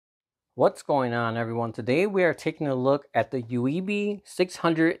What's going on, everyone? Today we are taking a look at the UIBI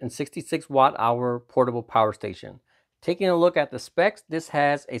 666 watt hour portable power station. Taking a look at the specs, this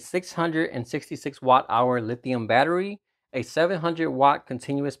has a 666 watt hour lithium battery, a 700 watt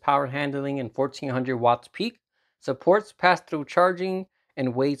continuous power handling and 1400 watts peak, supports pass-through charging,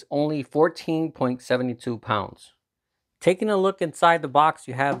 and weighs only 14.72 pounds. Taking a look inside the box,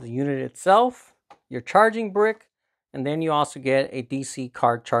 you have the unit itself, your charging brick, and then you also get a DC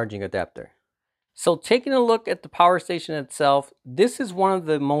car charging adapter. So taking a look at the power station itself, this is one of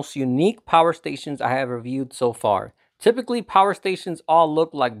the most unique power stations I have reviewed so far. Typically, power stations all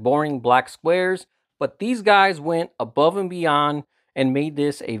look like boring black squares, but these guys went above and beyond and made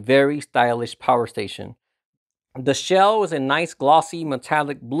this a very stylish power station. The shell is a nice glossy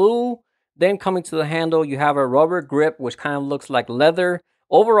metallic blue. Then coming to the handle, you have a rubber grip, which kind of looks like leather.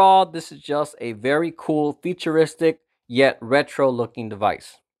 Overall, this is just a very cool, futuristic, yet retro looking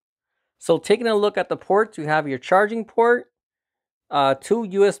device. So taking a look at the ports, you have your charging port, two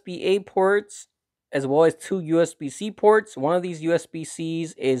USB-A ports, as well as two USB-C ports. One of these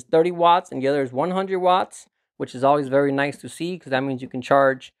USB-Cs is 30 watts and the other is 100 watts, which is always very nice to see because that means you can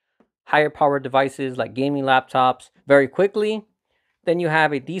charge higher power devices like gaming laptops very quickly. Then you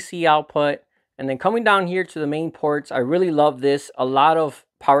have a DC output. And then coming down here to the main ports, I really love this. A lot of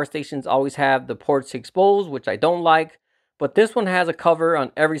power stations always have the ports exposed, which I don't like. But this one has a cover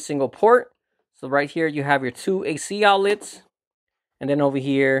on every single port. So right here you have your two AC outlets. And then over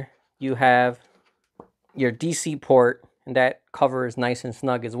here you have your DC port. And that cover is nice and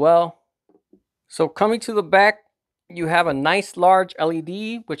snug as well. So coming to the back, you have a nice large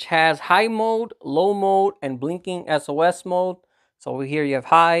LED which has high mode, low mode, and blinking SOS mode. So over here you have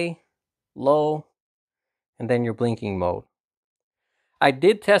high, low, and then your blinking mode. I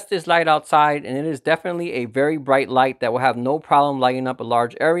did test this light outside and it is definitely a very bright light that will have no problem lighting up a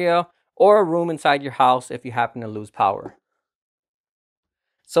large area or a room inside your house if you happen to lose power.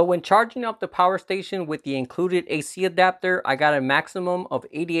 So when charging up the power station with the included AC adapter, I got a maximum of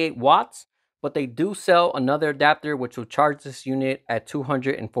 88 watts, but they do sell another adapter which will charge this unit at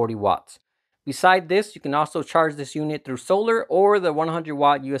 240 watts. Beside this, you can also charge this unit through solar or the 100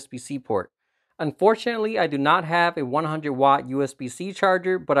 watt USB-C port. Unfortunately, I do not have a 100 watt USB-C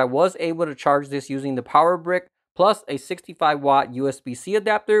charger, but I was able to charge this using the power brick plus a 65 watt USB-C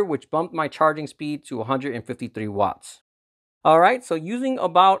adapter, which bumped my charging speed to 153 watts. Alright, so using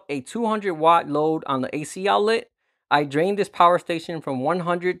about a 200 watt load on the AC outlet, I drained this power station from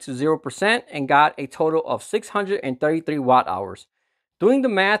 100 to 0% and got a total of 633 watt hours. Doing the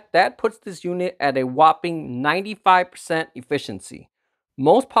math, that puts this unit at a whopping 95% efficiency.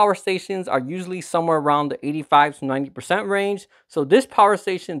 Most power stations are usually somewhere around the 85 to 90% range, so this power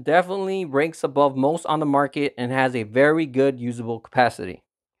station definitely ranks above most on the market and has a very good usable capacity.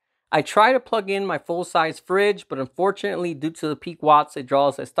 I tried to plug in my full-size fridge, but unfortunately due to the peak watts it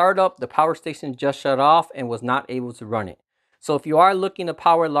draws at startup, the power station just shut off and was not able to run it. So if you are looking to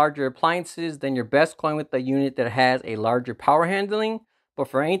power larger appliances, then you're best going with the unit that has a larger power handling. But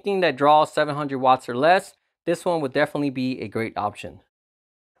for anything that draws 700 watts or less, this one would definitely be a great option.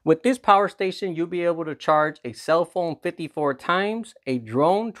 With this power station, you'll be able to charge a cell phone 54 times, a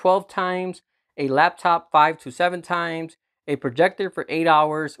drone 12 times, a laptop 5 to 7 times, a projector for 8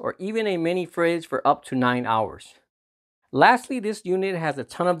 hours, or even a mini fridge for up to 9 hours. Lastly, this unit has a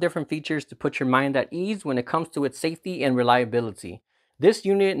ton of different features to put your mind at ease when it comes to its safety and reliability. This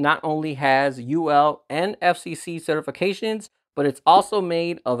unit not only has UL and FCC certifications, but it's also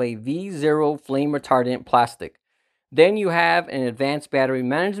made of a V0 flame retardant plastic. Then you have an advanced battery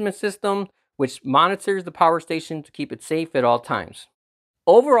management system, which monitors the power station to keep it safe at all times.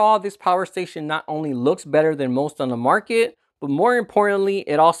 Overall, this power station not only looks better than most on the market, but more importantly,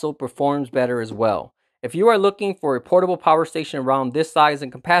 it also performs better as well. If you are looking for a portable power station around this size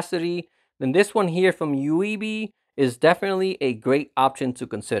and capacity, then this one here from UIBI is definitely a great option to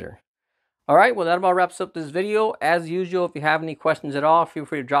consider. Alright, well that about wraps up this video. As usual, if you have any questions at all, feel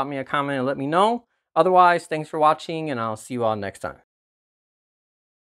free to drop me a comment and let me know. Otherwise, thanks for watching and I'll see you all next time.